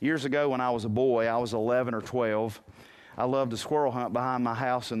 Years ago when I was a boy, I was 11 or 12, I loved to squirrel hunt behind my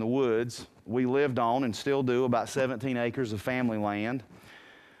house in the woods. We lived on, and still do, about 17 acres of family land.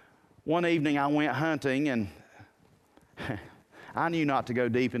 One evening I went hunting, and I knew not to go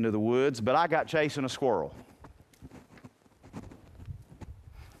deep into the woods, but I got chasing a squirrel.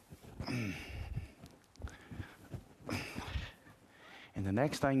 And the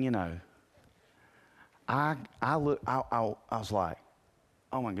next thing you know, I was like,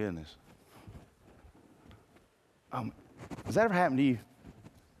 oh my goodness. Has that ever happened to you?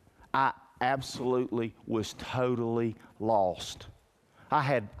 I absolutely was totally lost. I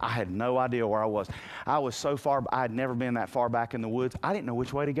had no idea where I was. I was so far, I had never been that far back in the woods. I didn't know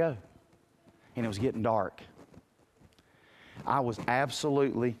which way to go. And it was getting dark. I was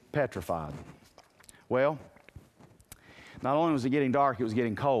absolutely petrified. Well, not only was it getting dark, it was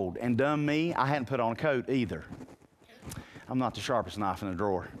getting cold. And dumb me, I hadn't put on a coat either. I'm not the sharpest knife in the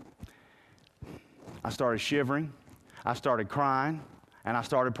drawer. I started shivering, I started crying, and I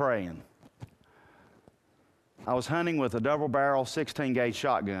started praying. I was hunting with a double-barrel 16-gauge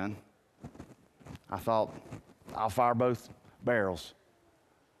shotgun. I thought, I'll fire both barrels.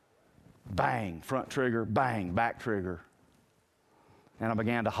 Bang, front trigger, bang, back trigger. And I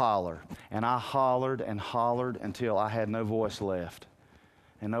began to holler. And I hollered and hollered until I had no voice left.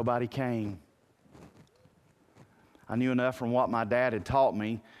 And nobody came. I knew enough from what my dad had taught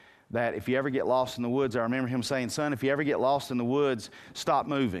me that if you ever get lost in the woods, I remember him saying, son, if you ever get lost in the woods, stop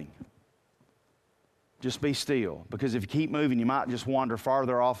moving. Just be still. Because if you keep moving, you might just wander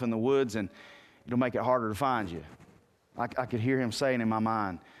farther off in the woods and it'll make it harder to find you. I could hear him saying in my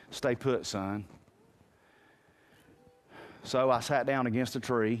mind, stay put, son. So I sat down against a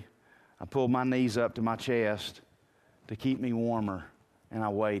tree. I pulled my knees up to my chest to keep me warmer, and I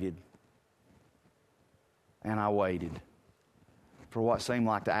waited. And I waited for what seemed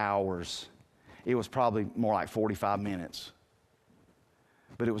like the hours. It was probably more like 45 minutes.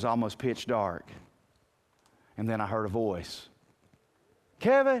 But it was almost pitch dark. And then I heard a voice.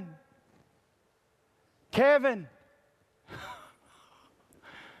 Kevin! Kevin!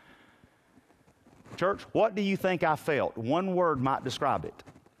 Church, what do you think I felt? One word might describe it.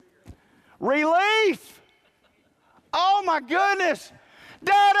 Relief! Oh my goodness!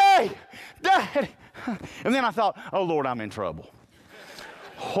 Daddy! Daddy! And then I thought, oh Lord, I'm in trouble.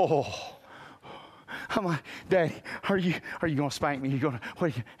 Oh. I'm like, Daddy, are you going to spank me?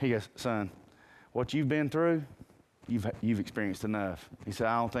 He goes, son, what you've been through, you've experienced enough. He said,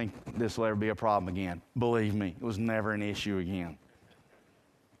 I don't think this will ever be a problem again. Believe me, it was never an issue again.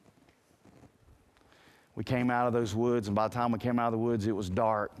 We came out of those woods, and by the time we came out of the woods, it was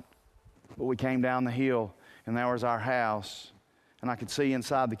dark. But we came down the hill, and there was our house. And I could see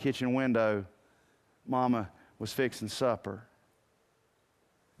inside the kitchen window, Mama was fixing supper.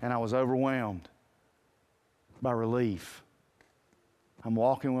 And I was overwhelmed by relief. I'm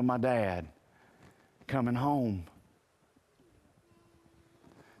walking with my dad, coming home.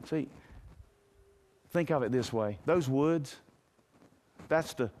 See, think of it this way. Those woods,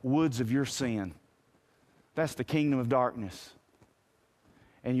 that's the woods of your sin. That's the kingdom of darkness.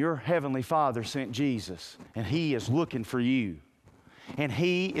 And your heavenly Father sent Jesus, and He is looking for you. And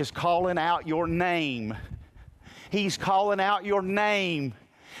He is calling out your name. He's calling out your name.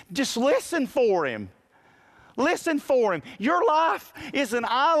 Just listen for Him. Listen for Him. Your life is an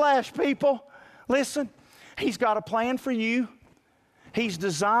eyelash, people. Listen, He's got a plan for you. He's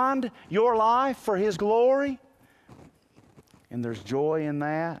designed your life for His glory. and there's joy in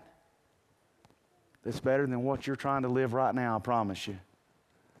that, that's better than what you're trying to live right now, I promise you.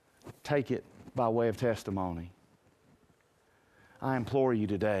 Take it by way of testimony. I implore you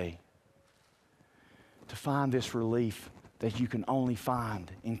today to find this relief that you can only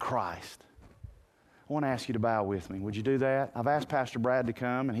find in Christ. I want to ask you to bow with me. Would you do that? I've asked Pastor Brad to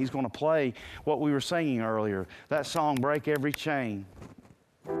come, and he's going to play what we were singing earlier, that song, Break Every Chain.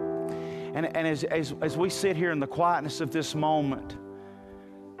 And as we sit here in the quietness of this moment,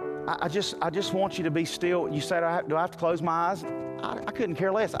 I just want you to be still. You say, do I have to close my eyes? I couldn't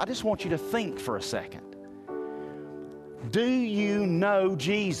care less. I just want you to think for a second. Do you know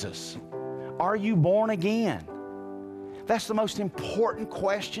Jesus? Are you born again? That's the most important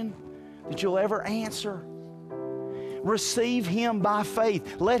question that you'll ever answer. Receive Him by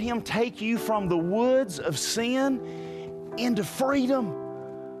faith. Let Him take you from the woods of sin into freedom,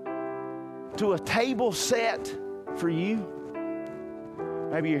 to a table set for you.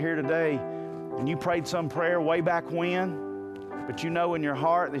 Maybe you're here today and you prayed some prayer way back when, but you know in your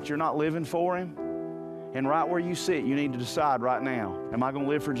heart that you're not living for Him. And right where you sit, you need to decide right now, am I going to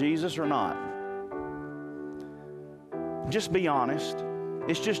live for Jesus or not? Just be honest.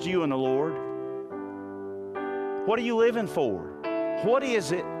 It's just you and the Lord. What are you living for? What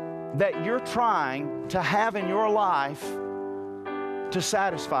is it that you're trying to have in your life to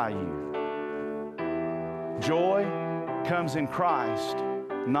satisfy you? Joy comes in Christ,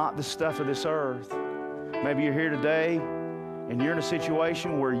 not the stuff of this earth. Maybe you're here today and you're in a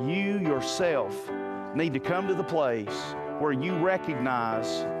situation where you yourself need to come to the place where you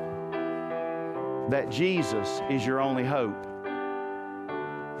recognize that Jesus is your only hope.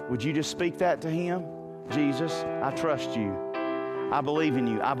 Would you just speak that to Him? Jesus, I trust you. I believe in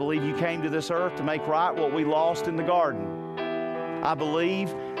you. I believe you came to this earth to make right what we lost in the garden. I believe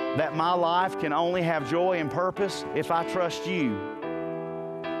that my life can only have joy and purpose if I trust you.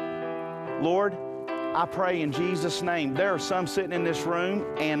 Lord, I pray in Jesus' name. There are some sitting in this room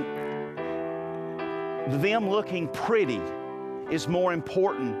and them looking pretty is more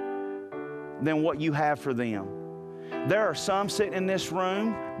important than what you have for them. There are some sitting in this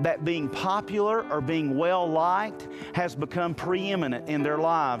room that being popular or being well-liked has become preeminent in their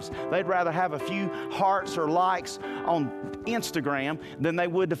lives. They'd rather have a few hearts or likes on Instagram than they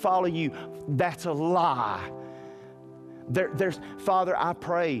would to follow you. That's a lie. Father, I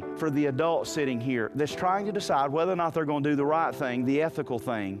pray for the adult sitting here that's trying to decide whether or not they're going to do the right thing, the ethical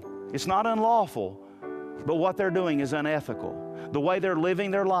thing. It's not unlawful, but what they're doing is unethical. The way they're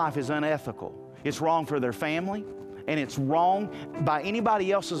living their life is unethical. It's wrong for their family, and it's wrong by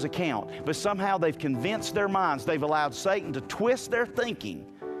anybody else's account. But somehow they've convinced their minds, they've allowed Satan to twist their thinking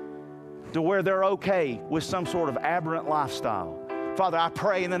to where they're okay with some sort of aberrant lifestyle. Father, I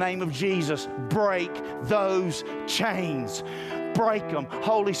pray in the name of Jesus, break those chains. Break them.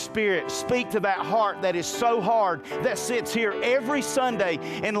 Holy Spirit, speak to that heart that is so hard, that sits here every Sunday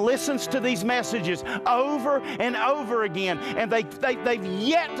and listens to these messages over and over again, and they've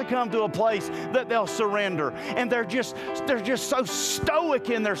yet to come to a place that they'll surrender, and they're just so stoic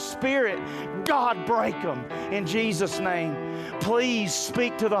in their spirit. God, break them in Jesus' name. Please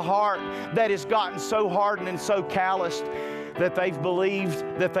speak to the heart that has gotten so hardened and so calloused that they've believed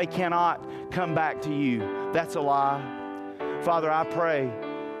that they cannot come back to you. That's a lie. Father, I pray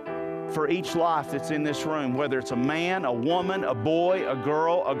for each life that's in this room, whether it's a man, a woman, a boy, a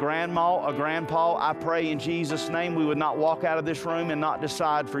girl, a grandma, a grandpa, I pray in Jesus' name we would not walk out of this room and not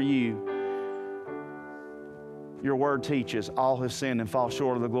decide for you. Your word teaches all have sinned and fall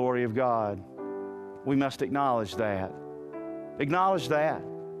short of the glory of God. We must acknowledge that. Acknowledge that.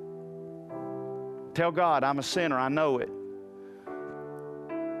 Tell God, I'm a sinner, I know it.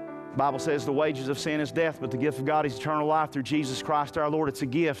 The Bible says the wages of sin is death, but the gift of God is eternal life through Jesus Christ our Lord. It's a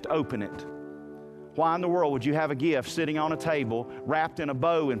gift. Open it. Why in the world would you have a gift sitting on a table wrapped in a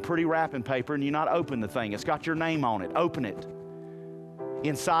bow and pretty wrapping paper and you not open the thing? It's got your name on it. Open it.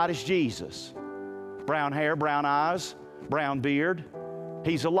 Inside is Jesus. Brown hair, brown eyes, brown beard.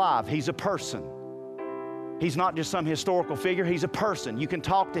 He's alive. He's a person. He's not just some historical figure. He's a person. You can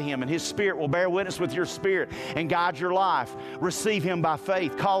talk to Him, and His Spirit will bear witness with your spirit and guide your life. Receive Him by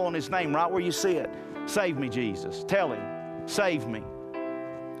faith. Call on His name right where you sit. Save me, Jesus. Tell Him, save me.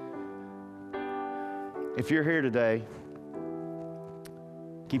 If you're here today,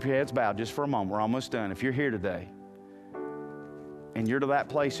 keep your heads bowed just for a moment. We're almost done. If you're here today, and you're to that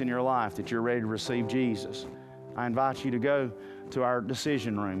place in your life that you're ready to receive Jesus, I invite you to go to our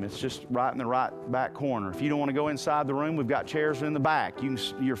decision room. It's just right in the right back corner. If you don't want to go inside the room, we've got chairs in the back.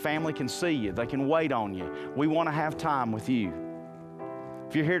 Your family can see you. They can wait on you. We want to have time with you.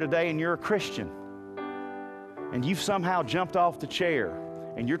 If you're here today and you're a Christian, and you've somehow jumped off the chair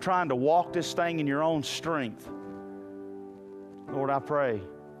and you're trying to walk this thing in your own strength, Lord, I pray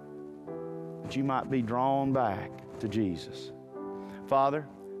that you might be drawn back to Jesus. Father,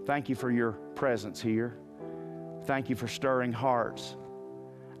 thank you for your presence here. Thank you for stirring hearts.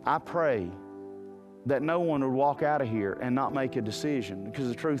 I pray that no one would walk out of here and not make a decision, because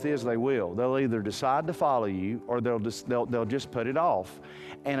the truth is they will. They'll either decide to follow you or they'll just put it off.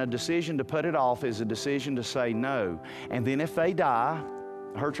 And a decision to put it off is a decision to say no. And then if they die,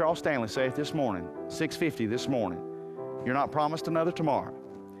 I heard Charles Stanley say it this morning, 6:50 this morning, you're not promised another tomorrow.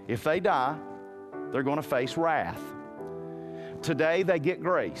 If they die, they're going to face wrath. Today they get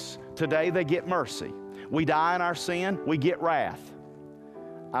grace. Today they get mercy. We die in our sin, we get wrath.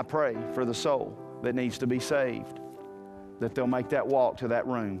 I pray for the soul that needs to be saved, that they'll make that walk to that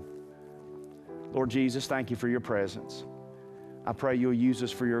room. Lord Jesus, thank you for your presence. I pray you'll use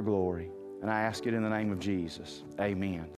us for your glory, and I ask it in the name of Jesus. Amen.